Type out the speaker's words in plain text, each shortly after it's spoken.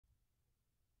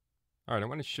All right, I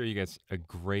want to show you guys a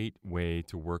great way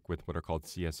to work with what are called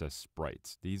CSS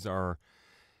sprites. These are,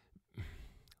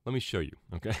 let me show you,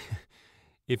 okay?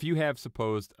 If you have,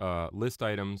 supposed list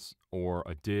items or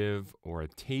a div or a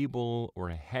table or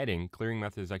a heading, clearing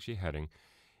method is actually a heading,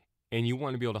 and you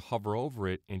want to be able to hover over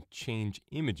it and change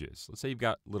images. Let's say you've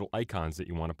got little icons that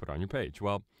you want to put on your page.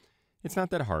 Well, it's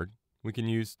not that hard. We can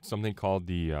use something called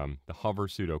the hover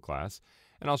pseudo-class,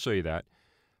 and I'll show you that.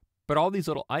 But all these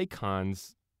little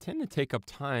icons tend to take up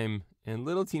time, and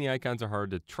little teeny icons are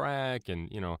hard to track, and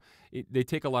they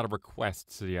take a lot of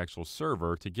requests to the actual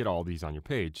server to get all these on your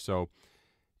page. So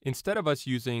instead of us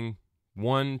using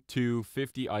 1, 2,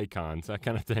 50 icons, that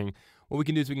kind of thing, what we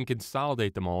can do is we can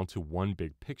consolidate them all into one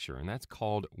big picture, and that's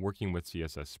called working with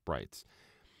CSS sprites.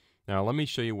 Now let me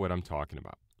show you what I'm talking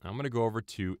about. I'm going to go over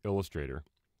to Illustrator,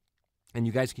 and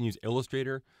you guys can use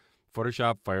Illustrator,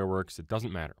 Photoshop, Fireworks, it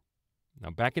doesn't matter. Now,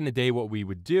 back in the day, what we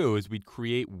would do is we'd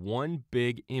create one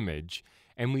big image,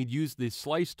 and we'd use the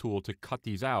slice tool to cut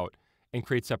these out and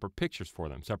create separate pictures for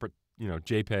them, separate,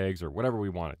 JPEGs or whatever we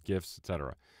wanted, GIFs,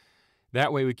 etc.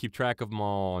 That way, we keep track of them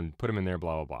all and put them in there,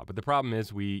 blah, blah, blah. But the problem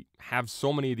is we have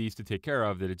so many of these to take care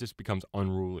of that it just becomes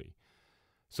unruly.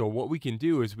 So what we can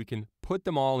do is we can put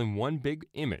them all in one big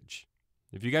image.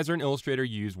 If you guys are in Illustrator,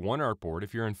 you use one artboard.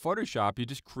 If you're in Photoshop, you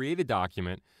just create a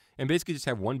document and basically just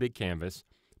have one big canvas.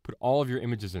 Put all of your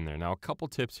images in there. Now, a couple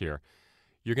tips here.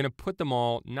 You're going to put them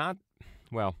all,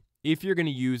 if you're going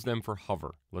to use them for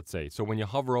hover, let's say. So when you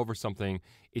hover over something,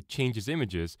 it changes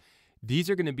images.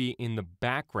 These are going to be in the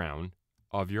background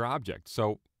of your object.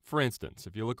 So, for instance,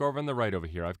 if you look over on the right over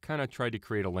here, I've kind of tried to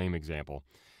create a lame example.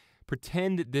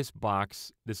 Pretend this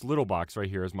box, this little box right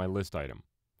here is my list item,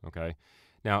 okay?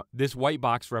 Now, this white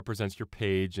box represents your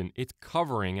page, and it's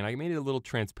covering, and I made it a little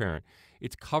transparent.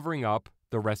 It's covering up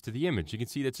the rest of the image. You can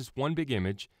see that's just one big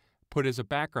image put as a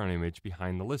background image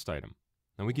behind the list item.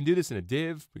 Now we can do this in a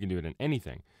div, we can do it in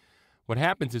anything. What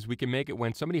happens is we can make it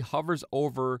when somebody hovers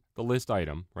over the list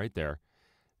item right there,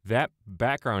 that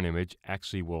background image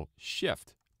actually will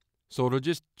shift. So it'll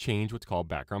just change what's called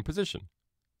background position.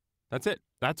 That's it.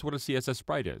 That's what a CSS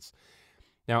sprite is.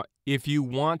 Now, if you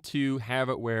want to have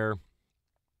it where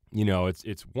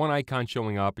it's one icon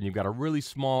showing up and you've got a really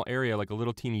small area like a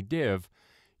little teeny div,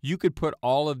 you could put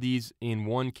all of these in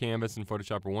one canvas in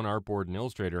Photoshop or one artboard in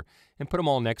Illustrator and put them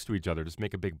all next to each other. Just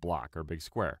make a big block or a big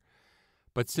square.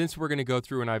 But since we're going to go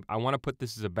through and I want to put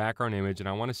this as a background image and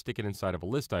I want to stick it inside of a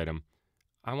list item,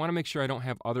 I want to make sure I don't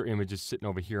have other images sitting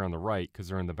over here on the right because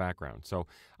they're in the background. So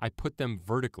I put them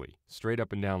vertically, straight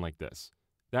up and down like this.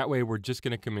 That way we're just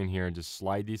going to come in here and just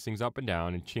slide these things up and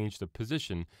down and change the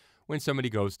position when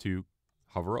somebody goes to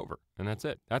hover over. And that's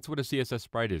it. That's what a CSS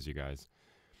sprite is, you guys.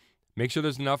 Make sure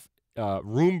there's enough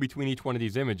room between each one of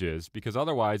these images, because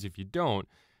otherwise, if you don't,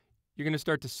 you're going to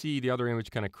start to see the other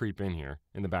image kind of creep in here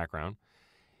in the background.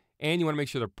 And you want to make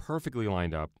sure they're perfectly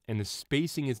lined up, and the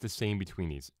spacing is the same between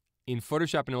these. In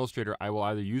Photoshop and Illustrator, I will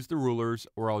either use the rulers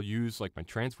or I'll use like my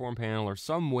transform panel or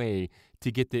some way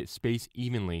to get the space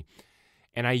evenly.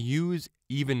 And I use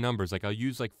even numbers, like I'll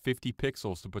use like 50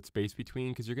 pixels to put space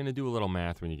between, because you're going to do a little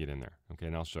math when you get in there. Okay,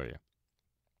 and I'll show you.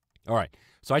 All right,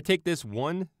 so I take this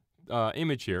one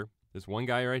image here, this one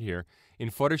guy right here. In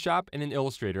Photoshop and in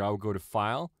Illustrator, I will go to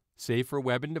File, Save for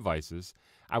Web and Devices.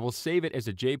 I will save it as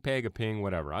a JPEG, a PNG,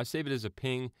 whatever. I'll save it as a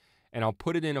PNG, and I'll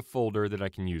put it in a folder that I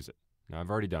can use it. Now, I've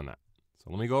already done that.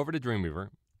 So let me go over to Dreamweaver.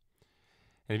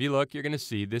 And if you look, you're going to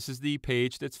see this is the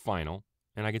page that's final.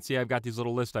 And I can see I've got these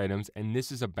little list items, and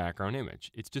this is a background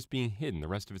image. It's just being hidden. The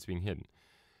rest of it's being hidden.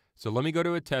 So let me go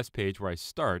to a test page where I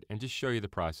start and just show you the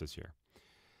process here.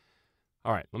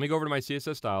 All right, let me go over to my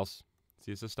CSS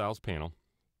Styles panel.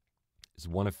 It's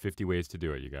one of 50 ways to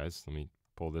do it, you guys. Let me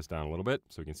pull this down a little bit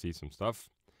so we can see some stuff.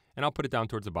 And I'll put it down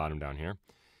towards the bottom down here.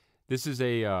 This is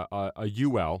a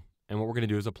UL, and what we're going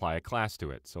to do is apply a class to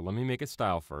it. So let me make a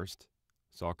style first.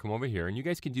 So I'll come over here, and you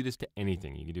guys can do this to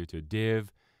anything. You can do it to a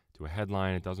div, to a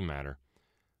headline, it doesn't matter.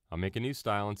 I'll make a new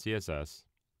style in CSS.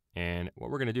 And what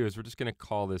we're going to do is we're just going to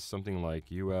call this something like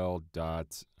ul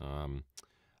dot,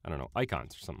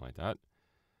 icons or something like that.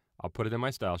 I'll put it in my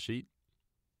style sheet.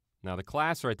 Now the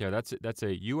class right there, that's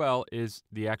a UL is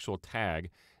the actual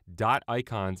tag. Dot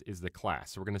icons is the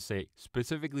class. So we're going to say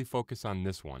specifically focus on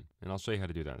this one. And I'll show you how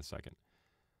to do that in a second.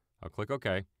 I'll click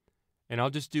OK. And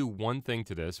I'll just do one thing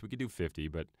to this. We could do 50,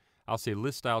 but I'll say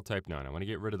list style type none. I want to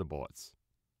get rid of the bullets.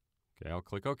 Okay, I'll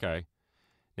click OK.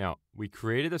 Now, we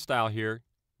created a style here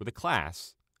with a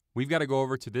class. We've got to go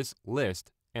over to this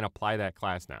list and apply that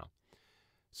class now.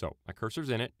 So my cursor's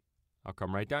in it. I'll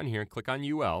come right down here and click on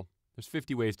UL. There's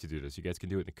 50 ways to do this. You guys can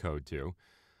do it in the code too.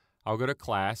 I'll go to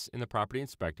Class in the Property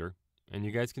Inspector, And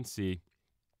you guys can see,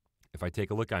 if I take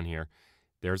a look on here,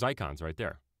 there's icons right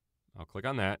there. I'll click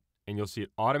on that, and you'll see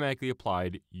it automatically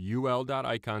applied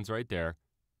ul.icons right there,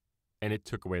 and it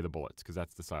took away the bullets because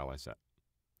that's the style I set.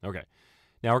 Okay,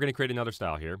 now we're going to create another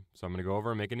style here. So I'm going to go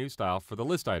over and make a new style for the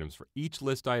list items. For each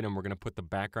list item, we're going to put the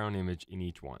background image in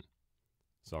each one.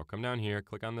 So I'll come down here,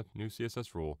 click on the new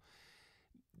CSS rule.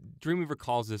 Dreamweaver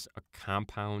calls this a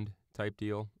compound type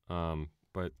deal,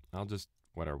 but I'll just,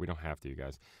 whatever, we don't have to, you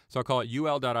guys. So I'll call it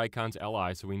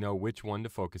ul.icons.li so we know which one to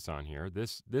focus on here.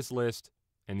 This list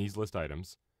and these list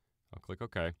items. I'll click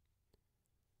OK.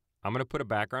 I'm going to put a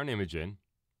background image in.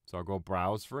 So I'll go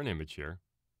browse for an image here.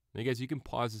 Now, you guys, you can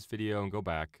pause this video and go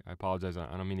back. I apologize. I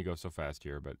don't mean to go so fast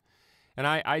here, but, and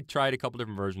I tried a couple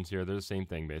different versions here. They're the same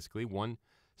thing, basically. One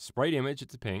Sprite image,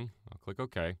 it's a ping. I'll click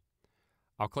OK.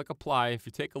 I'll click apply. If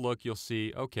you take a look, you'll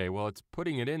see, okay, well, it's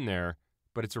putting it in there,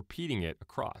 but it's repeating it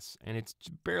across, and it's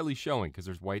barely showing because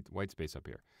there's white space up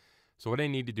here. So what I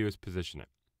need to do is position it.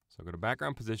 So I'll go to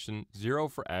background position, 0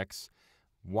 for X.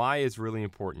 Y is really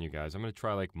important, you guys. I'm going to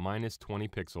try like minus 20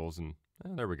 pixels, and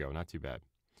there we go, not too bad.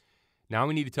 Now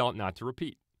we need to tell it not to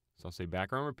repeat. So I'll say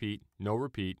background repeat, no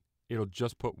repeat. It'll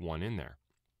just put 1 in there.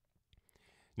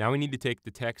 Now we need to take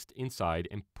the text inside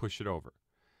and push it over.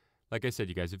 Like I said,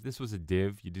 you guys, if this was a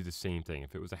div, you do the same thing.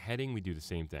 If it was a heading, we do the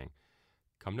same thing.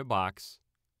 Come to box,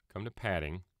 come to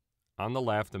padding. On the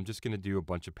left, I'm just going to do a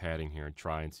bunch of padding here and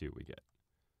try and see what we get.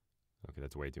 Okay,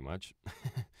 that's way too much.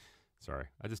 Sorry,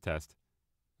 I just test.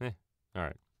 All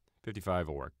right, 55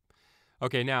 will work.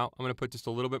 Okay, now I'm going to put just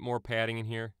a little bit more padding in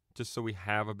here, just so we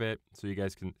have a bit, so you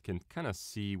guys can kind of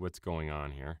see what's going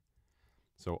on here.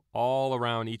 So all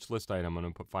around each list item, I'm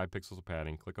going to put 5 pixels of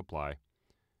padding, click apply.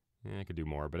 I could do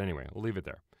more, but anyway, we'll leave it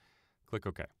there. Click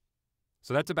OK.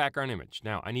 So that's a background image.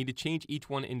 Now, I need to change each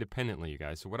one independently, you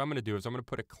guys. So what I'm going to do is I'm going to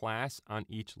put a class on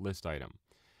each list item.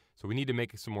 So we need to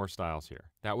make some more styles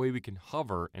here. That way we can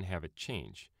hover and have it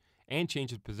change, and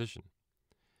change its position.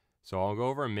 So I'll go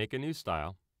over and make a new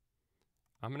style.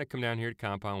 I'm going to come down here to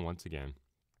compound once again.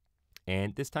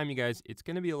 And this time, you guys, it's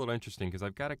going to be a little interesting because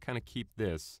I've got to kind of keep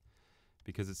this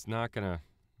because it's not going to,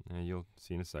 you'll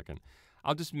see in a second.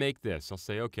 I'll just make this. I'll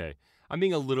say, okay, I'm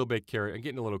getting a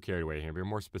little carried away here. We're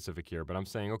more specific here, but I'm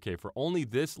saying, okay, for only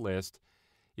this list,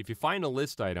 if you find a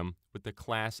list item with the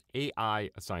class AI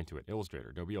assigned to it, Illustrator,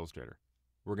 Adobe Illustrator,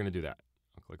 we're going to do that.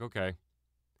 I'll click OK.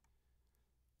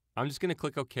 I'm just going to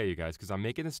click OK, you guys, because I'm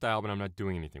making the style, but I'm not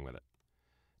doing anything with it.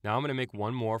 Now I'm going to make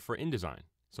one more for InDesign.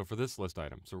 So for this list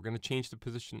item. So we're going to change the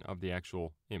position of the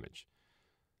actual image,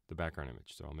 the background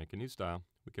image. So I'll make a new style.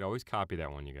 We could always copy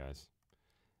that one, you guys.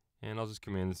 And I'll just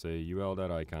come in and say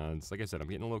ul.icons. Like I said, I'm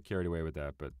getting a little carried away with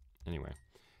that, but anyway.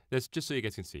 That's just so you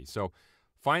guys can see. So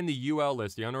find the UL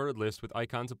list, the unordered list with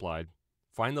icons applied.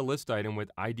 Find the list item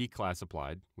with ID class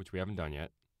applied, which we haven't done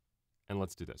yet. And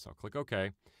let's do this. I'll click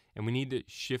OK. And we need to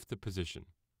shift the position.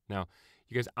 Now,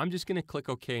 you guys, I'm just going to click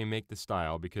OK and make the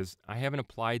style because I haven't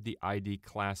applied the ID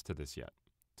class to this yet,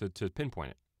 to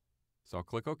pinpoint it. So I'll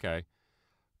click OK.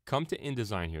 Come to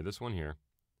InDesign here, this one here.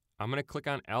 I'm going to click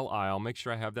on LI. I'll make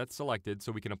sure I have that selected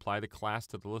so we can apply the class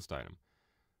to the list item.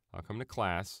 I'll come to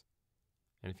class.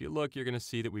 And if you look, you're going to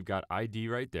see that we've got ID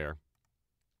right there.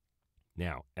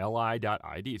 Now,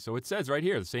 li.id. So it says right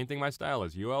here, the same thing my style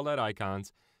is,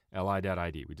 ul.icons,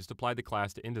 li.id. We just applied the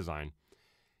class to InDesign.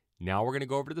 Now we're going to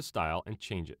go over to the style and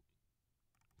change it.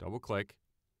 Double click,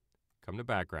 come to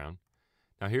background.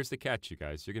 Now here's the catch, you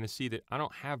guys. You're going to see that I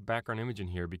don't have background image in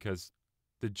here because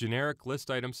the generic list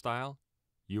item style,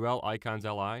 ul icons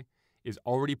li, is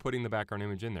already putting the background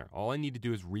image in there. All I need to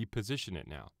do is reposition it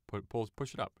now,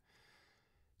 push it up.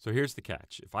 So here's the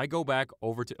catch. If I go back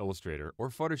over to Illustrator or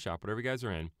Photoshop, whatever you guys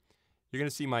are in, you're going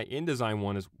to see my InDesign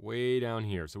one is way down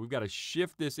here. So we've got to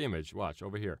shift this image, watch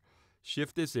over here,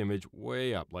 shift this image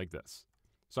way up like this.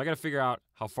 So I got to figure out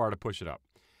how far to push it up.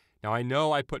 Now I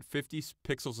know I put 50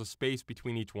 pixels of space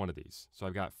between each one of these. So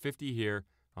I've got 50 here,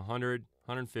 100,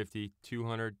 150,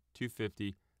 200,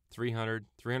 250, 300,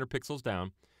 300 pixels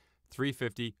down,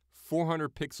 350,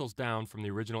 400 pixels down from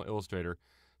the original Illustrator.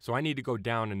 So I need to go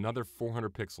down another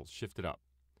 400 pixels, shift it up.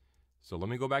 So let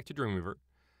me go back to Dreamweaver.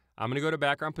 I'm going to go to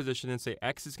background position and say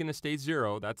X is going to stay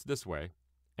 0, that's this way,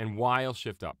 and Y will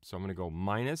shift up. So I'm going to go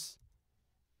minus,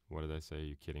 what did I say? Are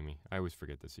you kidding me? I always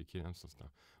forget this. Are you kidding? I'm so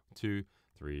slow. 2,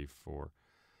 3, 4,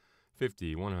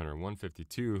 50, 100, 150,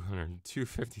 200,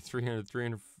 250, 300,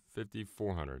 350,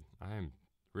 400. I'm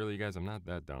really, you guys, I'm not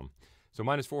that dumb. So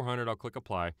minus 400, I'll click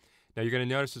apply. Now you're going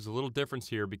to notice there's a little difference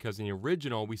here because in the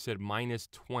original we said minus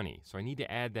 20. So I need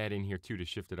to add that in here too to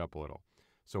shift it up a little.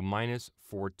 So minus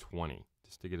 420,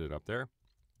 just to get it up there.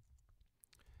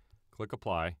 Click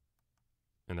apply,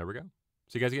 and there we go.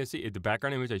 So you guys are going to see the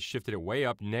background image, I shifted it way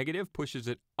up. Negative pushes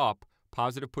it up.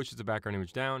 Positive pushes the background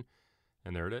image down.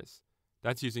 And there it is.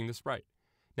 That's using the sprite.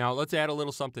 Now let's add a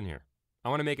little something here. I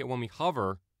want to make it when we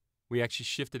hover, we actually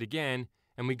shift it again,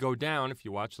 and we go down. If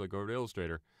you watch, like, go over to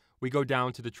Illustrator, we go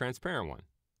down to the transparent one.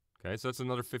 Okay, so that's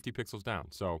another 50 pixels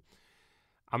down. So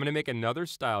I'm going to make another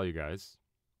style, you guys.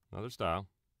 Another style.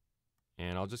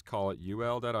 And I'll just call it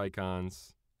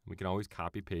ul.icons. We can always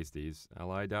copy paste these.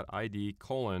 li.id :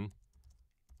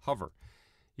 hover.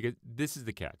 This is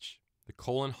the catch.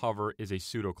 The :hover is a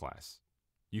pseudo-class.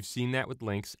 You've seen that with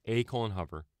links, a :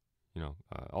 hover. You know,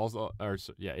 a :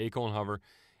 hover,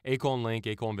 a : link,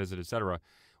 a : visit, etc.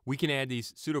 We can add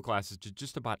these pseudo-classes to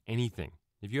just about anything.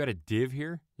 If you had a div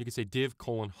here, you could say div :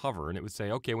 hover, and it would say,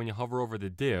 okay, when you hover over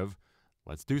the div,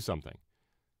 let's do something.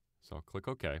 So I'll click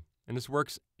OK. And this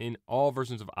works in all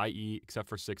versions of IE except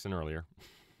for 6 and earlier.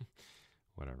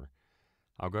 Whatever.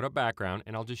 I'll go to background,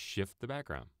 and I'll just shift the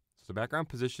background. So the background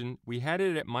position, we had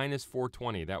it at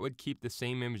 -420. That would keep the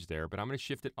same image there, but I'm going to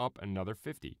shift it up another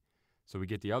 50. So we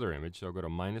get the other image, so I'll go to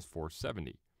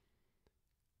 -470.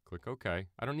 Click OK.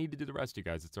 I don't need to do the rest, you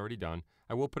guys. It's already done.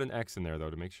 I will put an X in there, though,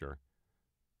 to make sure.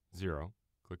 0.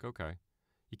 Click OK.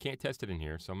 You can't test it in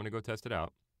here, so I'm going to go test it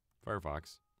out.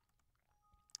 Firefox.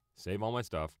 Save all my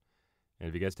stuff. And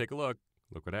if you guys take a look,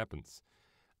 look what happens.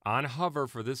 On hover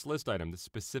for this list item, the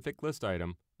specific list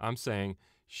item, I'm saying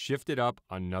shift it up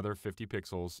another 50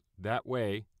 pixels. That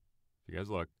way, if you guys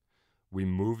look, we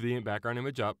move the background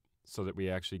image up so that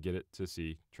we actually get it to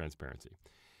see transparency.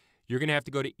 You're going to have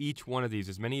to go to each one of these,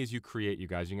 as many as you create, you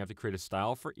guys. You're going to have to create a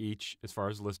style for each as far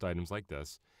as list items like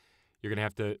this. You're going to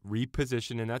have to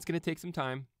reposition, and that's going to take some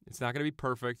time. It's not going to be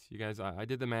perfect. You guys, I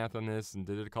did the math on this and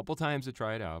did it a couple times to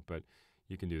try it out, but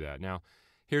you can do that. Now,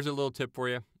 here's a little tip for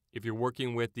you. If you're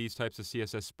working with these types of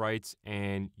CSS sprites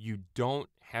and you don't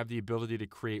have the ability to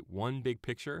create one big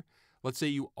picture, let's say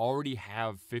you already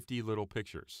have 50 little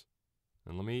pictures.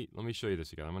 And let me show you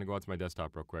this again. I'm going to go out to my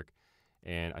desktop real quick,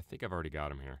 and I think I've already got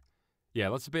them here. Yeah,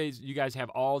 let's suppose you guys have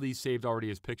all these saved already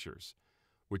as pictures.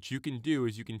 What you can do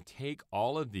is you can take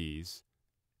all of these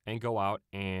and go out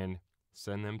and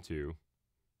send them to,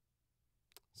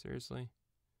 seriously?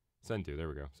 Send to, there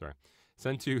we go, sorry.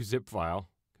 Send to zip file,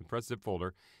 compressed zip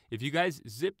folder. If you guys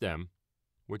zip them,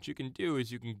 what you can do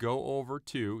is you can go over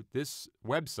to this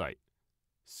website,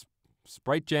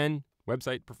 SpriteGen,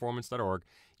 websiteperformance.org.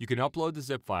 You can upload the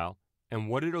zip file, and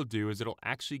what it'll do is it'll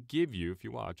actually give you, if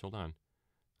you watch, hold on.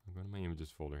 I'll go to my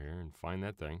images folder here and find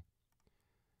that thing.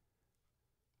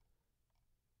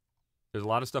 There's a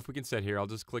lot of stuff we can set here. I'll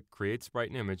just click Create Sprite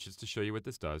and Image just to show you what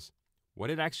this does. What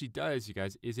it actually does, you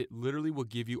guys, is it literally will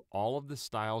give you all of the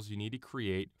styles you need to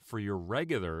create for your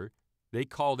regular, they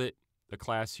called it, the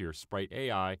class here, Sprite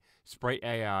AI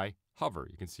Hover.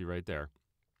 You can see right there.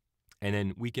 And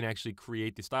then we can actually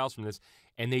create the styles from this,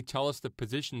 and they tell us the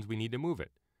positions we need to move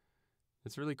it.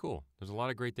 It's really cool. There's a lot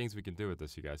of great things we can do with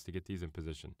this, you guys, to get these in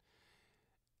position.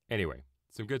 Anyway,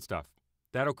 some good stuff.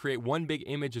 That'll create one big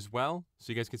image as well.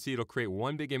 So you guys can see it'll create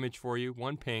one big image for you,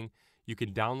 one ping. You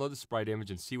can download the sprite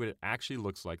image and see what it actually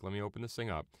looks like. Let me open this thing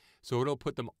up. So it'll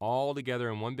put them all together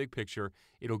in one big picture.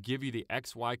 It'll give you the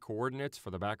XY coordinates for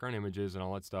the background images and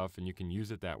all that stuff, and you can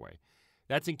use it that way.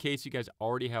 That's in case you guys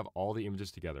already have all the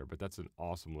images together, but that's an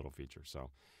awesome little feature. So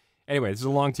anyway, this is a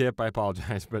long tip. I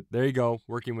apologize, but there you go,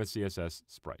 working with CSS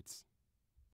sprites.